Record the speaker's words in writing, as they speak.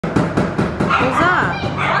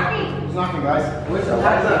Who's knocking, guys? What's up?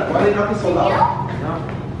 Why are they knocking so loud?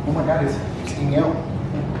 No. Oh my God, it's Heynel.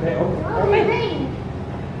 Okay, open.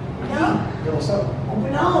 Yo, what's up?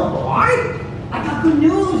 Open up, alright? I got good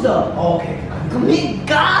news. Okay. Come in,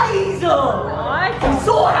 guys. What? I'm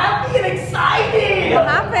so happy and excited. What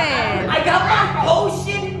happened? I got my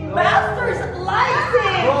potion master's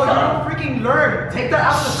license. Bro, you don't freaking learn. Take that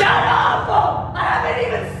out. Shut up! I haven't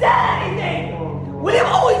even said anything. William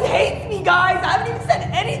always hates me, guys. I haven't even said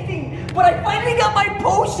anything. But I finally got my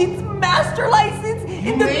potions master license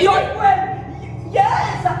in the dark web.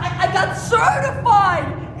 Yes, I got certified.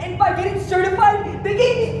 And by getting certified, they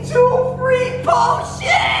gave me 2 free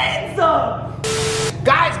potions.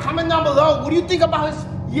 Guys, comment down below. What do you think about his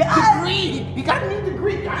degree? He got a new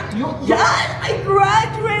degree, guys. Yes, I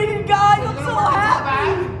graduated, guys. I'm so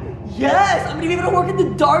happy. Yes, I'm gonna be able to work in the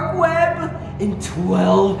dark web in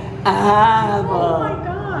 12 Ave. Oh my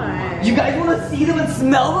God. You guys wanna see them and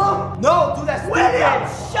smell them? No, do that. William,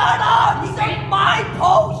 shut up! These are my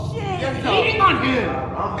potions! You're hating on him.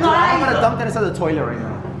 Guys, I'm gonna dump that inside the toilet right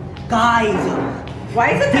now. Guys, Why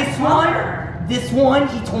is it this one,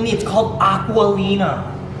 he told me it's called Aqualina.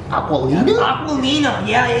 Aqualina? Aqualina,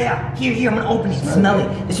 yeah. Here, I'm gonna open it, smell it.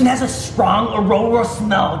 This one has a strong aurora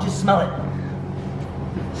smell, just smell it.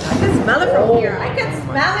 I can smell it from here. I can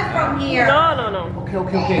smell it from here. No.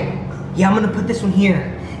 Okay. Yeah, I'm gonna put this one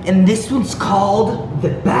here. And this one's called the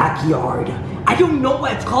backyard. I don't know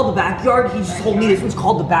why it's called the backyard. He just told me this one's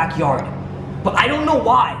called the backyard. But I don't know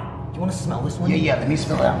why. Do you wanna smell this one? Yeah, let me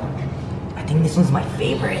smell that one. I think this one's my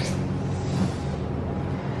favorite.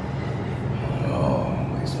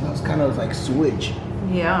 Oh, it smells kind of like sewage.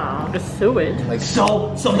 Yeah. The sewage. Like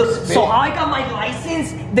So how I got my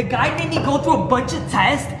license, the guy made me go through a bunch of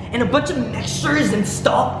tests and a bunch of mixtures and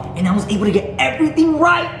stuff, and I was able to get everything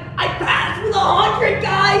right. I passed with 100,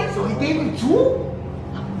 guys! So he gave him 2?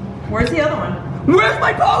 Where's the other one? Where's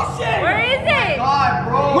my potion? Where is it? God,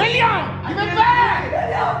 bro. William, give it back!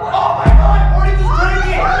 Oh my God! Orly just drank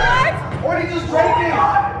it! What? Orly just drank it!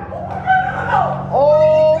 No.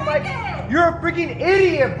 Oh my God! You're a freaking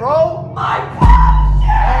idiot, bro! My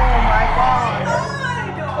potion! Oh my God!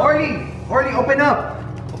 Orly, open up!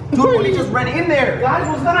 Dude, Orly just ran in there! Guys,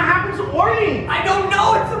 what's gonna happen to Orly? I don't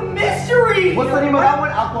know, it's a mystery! What's the name of that one?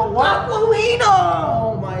 Aqua what? Aqualina!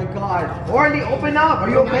 Oh my God! Orly, open up! Are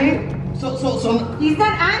you okay? So, He's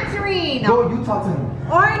not answering. go, you talk to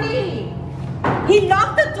him. Orly. He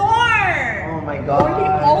locked the door. Oh my God! Orly,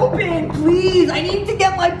 open, please! I need to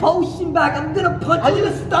get my potion back. I'm gonna punch you in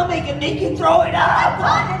the stomach and make you throw it up!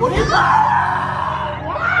 What is that?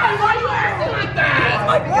 Why are you acting like that?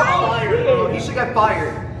 My potion! He should get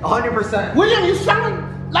fired. 100%. William, you sound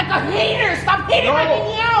like a hater. Stop hating No.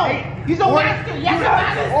 everything else. Hey, He's a master. Yes, a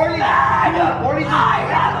master. Orly, Orly, I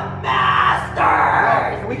am a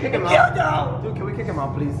master! Can we kick him You out? don't! Dude, can we kick him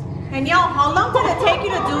out, please? And yo, how long did it take you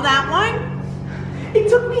to do that one? It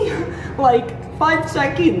took me like 5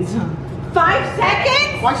 seconds. 5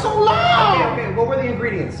 seconds? Why so long? Okay, what were the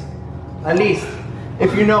ingredients? At least,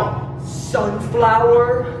 if you know.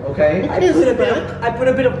 Sunflower. Okay. I put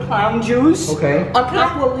a bit of clown juice. Okay.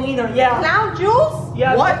 Aqualina, yeah. Clown juice?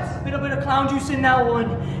 Yeah. What? Put a bit of clown juice in that one.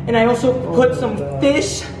 And I also put some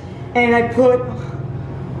fish. And I put...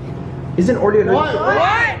 Isn't Orly allergic?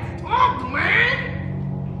 What? Talk,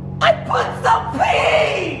 man. I put some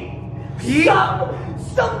pee! Pee?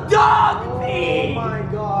 Some dog pee! Oh my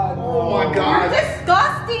God. Oh my You're God.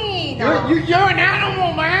 disgusting. You're an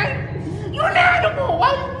animal, man. You're an animal.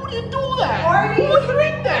 Why would you do that? Orly. Who would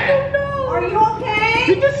drink that? Are you okay?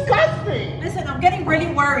 You're disgusting. Listen, I'm getting really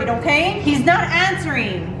worried, okay? He's not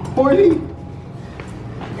answering. Orly.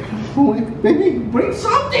 Baby, bring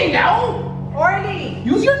something, no? Orly.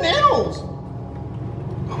 Use your nails.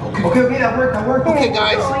 Okay, that worked. Okay,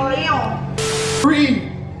 guys. Oh, nail. 3,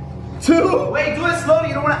 2. Wait, do it slowly.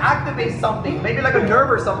 You don't want to activate something. Maybe like a nerve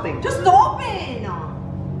or something. Just open.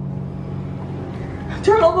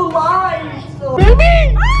 Turn on the lights!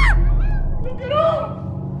 Baby! Pick it up.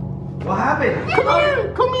 What happened?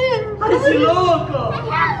 Come here. How does it look?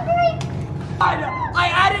 I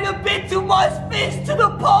added a bit too much fish to the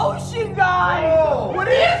potion, guys! Oh. What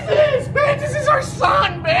is this? Man, this is our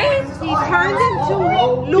son, man. He turned into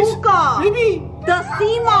Luca, Baby, the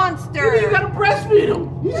sea monster. you gotta breastfeed him.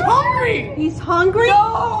 He's hungry. He's hungry?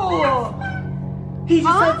 No! He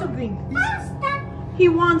just Huh? said something. He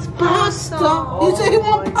wants pasta. He said he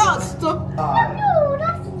wants pasta.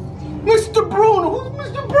 Mr. Bruno. Who's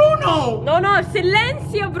Mr. Bruno? No,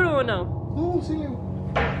 silenzio, Bruno. Oh, see you.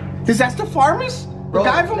 Is that the farmers? The Bro,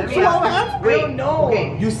 guy from let me 12 ask you. Ave? Wait, don't know.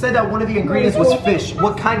 okay, you said that one of the ingredients was fish.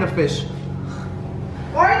 What kind of fish?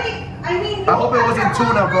 Orly, I I hope it wasn't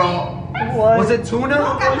tuna, bro. What? Was it tuna?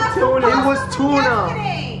 Look, I'm not Tuna. It was tuna.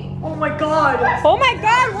 yesterday. Oh my god. Oh my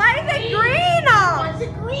god, why is it green? Why is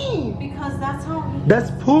it green? Because that's how he...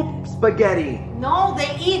 That's poop spaghetti. No,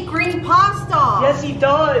 they eat green pasta. Yes, he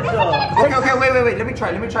does. Okay, wait. Let me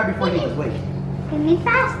try before he does. Wait. Give me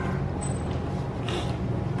fast.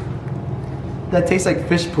 That tastes like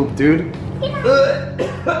fish poop, dude. What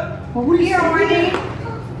are you Here, Orly.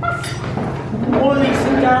 Orly,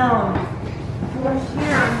 sit down.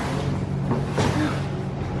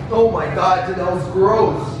 Oh my god, dude, that was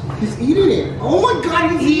gross. He's eating it. Oh my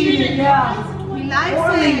god, he's eating it. Yeah. He likes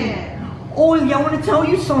Orly. it. Orly, I want to tell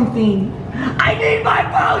you something. I need my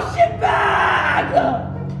potion back.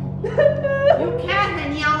 You can't,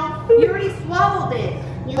 Heynel. You already swallowed it.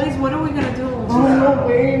 Guys, what are we gonna do? I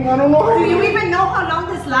don't know. Do you even know how long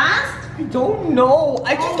this lasts? I don't know.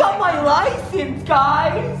 I just got my license,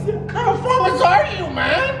 guys. What kind of fellas are you,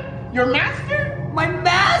 man? Your master? My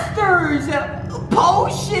master's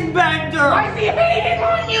potion bender. Why is he hating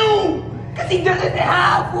on you? Because he doesn't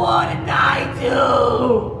have one and I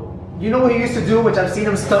do. You know what he used to do, which I've seen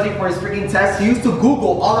him study for his freaking test? He used to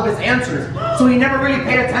Google all of his answers, so he never really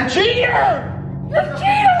paid attention. Cheater! You're a cheater!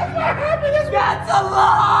 That's what happened. That's a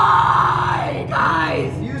lie,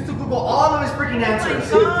 guys. He used to Google all of his freaking answers.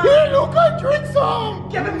 Here, Luca, drink some!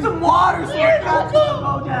 Give him some water so Here, it doesn't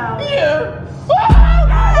Luca! go down. Here!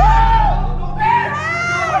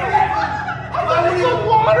 Why would you Some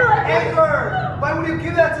water! Edgar, why would you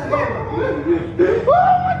give that to him? Oh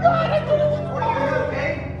my god, I thought it was Orly, are you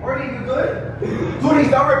okay? Orly, you good? Dude,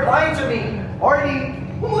 he's not replying to me. Orly.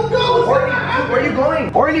 Oh my god, what's Orly, gonna happen? where are you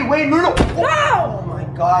going? Orly, wait, no. No! Oh my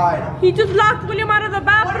god. He just locked William out of the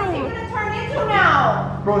What is he bathroom. gonna turn into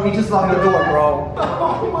now? Bro, he just locked the door, bro.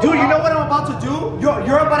 Dude, you know what I'm about to do?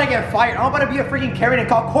 You're about to get fired. I'm about to be a freaking Karen and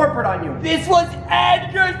call corporate on you. This was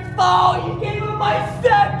Edgar's fault. You gave him my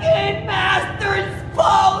second master's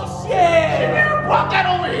potion. Walk that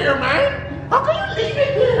over here, man! How can you leave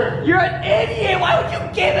it here? You're an idiot. Why would you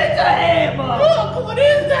give it to him? Look, what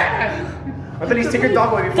is that? I thought he's taking your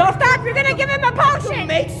dog away. Don't stop, you're gonna give him a potion.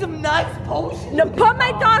 Make some nice potions. No, put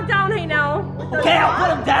my dog down, Heynel. Okay, I'll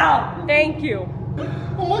put him down. Thank you.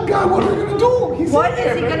 Oh my god, what are we gonna do? He's What in is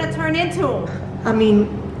there, he man. gonna turn into? I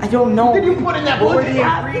mean, I don't know. What did you put in that What were bucket? the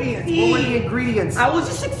ingredients? What were the ingredients? I was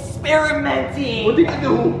just experimenting. What did you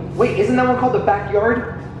do? Wait, isn't that one called the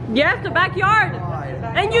backyard? Yes, the backyard.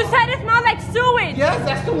 And you said it smelled like sewage. Yes,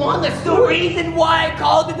 that's the one. That's The reason why I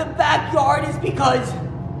called it the backyard is because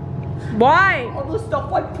Why? all the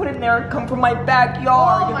stuff I put in there come from my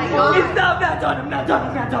backyard. Oh my God. I'm not done.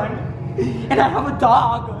 I'm not done. And I have a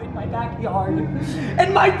dog in my backyard.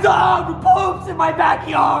 And my dog poops in my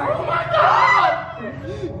backyard. Oh my god!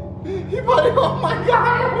 He put it. Oh my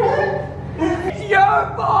god! It's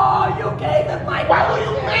your fault. You gave him my Why would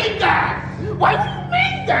you make that? Why would you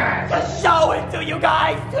make that? to show it to you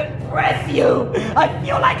guys to impress you. I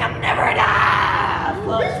feel like I'm never enough. It's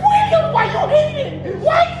William. Why you hating?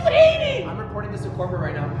 Why you hating? I'm reporting this to corporate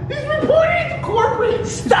right now. He's reporting to corporate.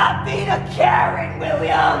 Stop being a Karen,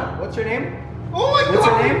 William. What's your name? Oh my What's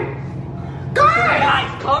god! your name? Guys,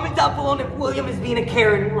 comment down below if William is being a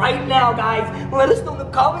Karen right now, guys. Let us know in the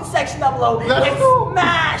comment section down below Let's and go.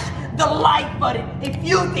 smash the like button if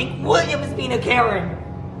you think William is being a Karen.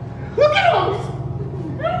 Look at him.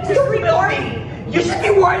 You should be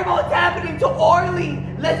worried about what's happening to Orly.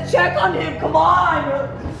 Let's check on him. Come on.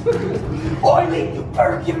 Orly, you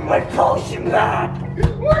better give me my potion back.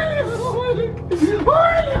 Orly.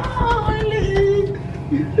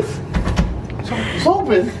 It's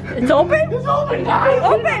open. It's open? It's open, guys.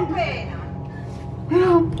 Open.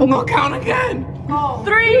 I'm gonna count again.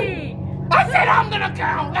 3. I said I'm gonna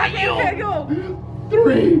count, not There you. you go.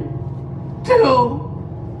 3, 2.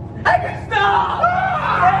 I can stop.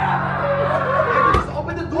 Just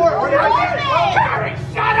open the door. Orly, right there. Karen,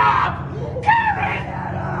 shut up! Karen!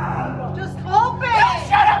 Just open.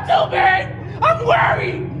 Shut up, too, man! I'm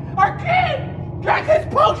worried! Our kid drank his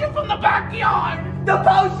potion from the backyard! The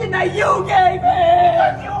potion that you gave him.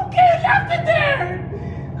 Because you kid left it there!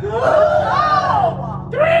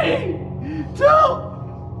 3, 2,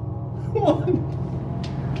 1.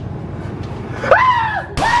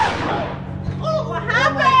 What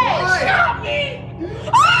happened? Shot me! Oh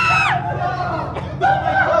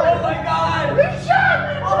my god. He shot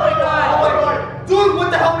me! Oh my god. Oh my god. Dude, what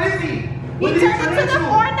the hell is he? What He did turned into the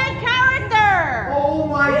Fortnite character. Oh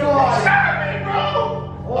my god. Shot me, bro!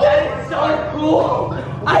 That is so cool.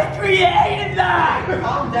 I created that.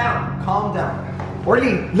 Calm down.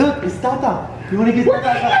 Orly, look, it's Tata. You wanna get Where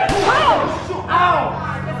did he get a gun? Ow!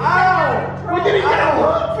 Where did he get a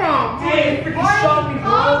gun from? Hey, freaking shot me, bro.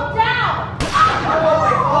 Calm down. Oh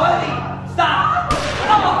my god.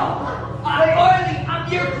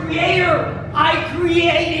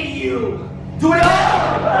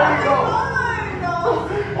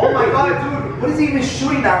 aim is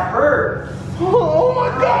shooting that hurt. Oh my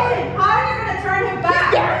God! How are you gonna turn him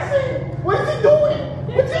back? Dancing! What's he doing?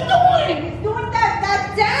 What's he doing? He's doing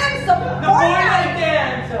that dance of The Fortnite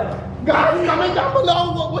dance. Guys, comment down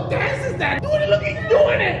below what dance is that? Dude, look, he's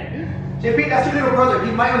doing it! JP, that's your little brother.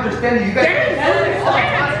 He might understand you. You guys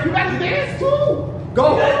Dance! You guys dance too!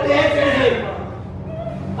 go. Dance.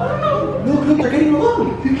 I don't know. Look, they're getting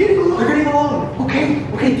along. They're getting along.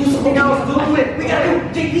 Okay, do something else. Do it. We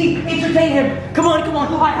gotta do JP, entertain him. Come on.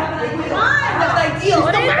 I have an idea. I have an idea. He's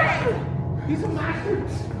a master! He's a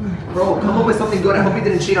master! Bro, come up with something good. I hope you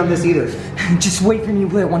didn't cheat on this either. Just wait for me,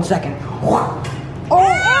 Will, 1 second.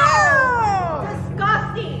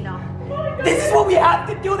 Disgusting. This is what we have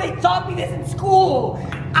to do. They taught me this in school.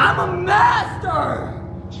 I'm a master.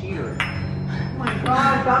 Cheater. Oh my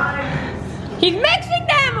God, guys. He's mixing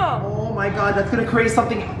them! Oh my God, that's gonna create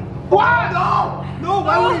something. What? No,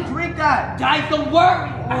 why would you drink that? Guys, don't worry.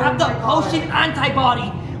 I have the potion antibody.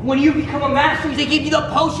 When you become a master, they give you the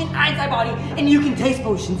potion antibody, and you can taste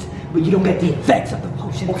potions, but you don't get the effects of the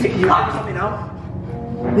potion. Okay, you got something now?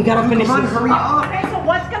 We gotta finish Come on, this. hurry up. Okay, so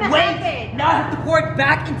what's gonna Wait, happen? now I have to pour it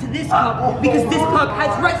back into this cup because this cup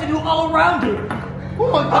has residue all around it. Oh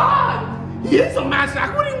my God! He is a master.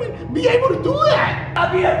 I wouldn't even be able to do that.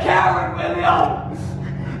 I'll be a coward, William,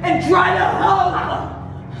 and try to help.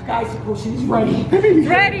 Guys, the potion is ready. It's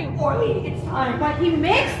ready. Orly, it's time. But he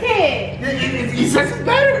mixed it. He says it's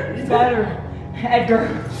better. It's better. Edgar,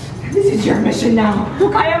 this is your mission now.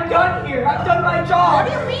 I am done here. I've done my job.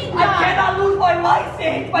 What do you mean I done? cannot lose my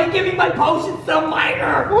license by giving my potions to a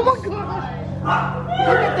minor. Oh my God!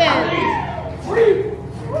 Look at this. What are you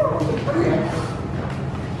doing?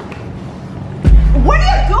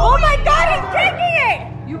 Oh my God, he's taking it!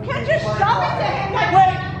 You can't just shove it to him like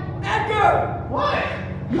Wait, Edgar. What?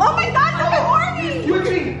 Oh my God, look at Orly.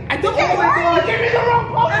 Switching. I think Oh my God. you gave me the wrong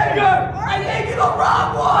potion. Edgar, I gave you the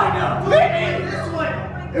wrong one. This one.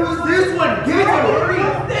 It was this one. Give it to him. Hurry.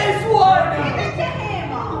 This one. Give it to him.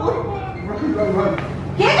 Run.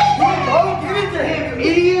 Give it to him. Go, give it to him, you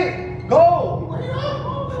idiot. Go.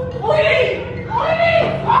 Willy. Oh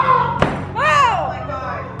my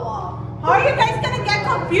God. How are you guys gonna get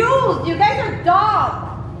confused? You guys are dumb.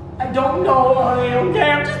 I don't know, honey,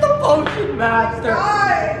 okay? I'm just a potion master.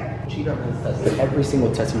 Cheat on this test. Every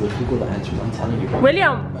single test you would Google the answers. I'm telling you.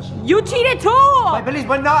 William, you cheated too! Maibelys,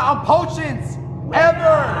 but not on potions.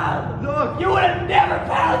 Ever. Look, you would have never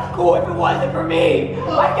passed school if it wasn't for me.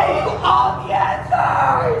 I gave you all the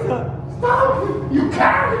answers. Stop! You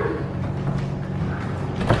can't!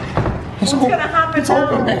 What's gonna happen It's now?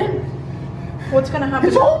 open, man. What's gonna happen?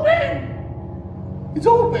 It's open! It's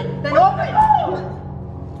open! Then open.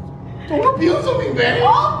 Don't abuse me, man!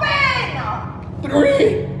 Open.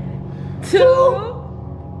 3! 2,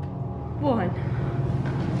 1.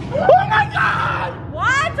 Oh my God!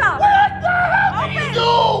 What? What the hell did you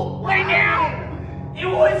do? Right now! It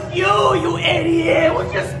was you, you idiot. It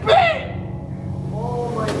was your spit!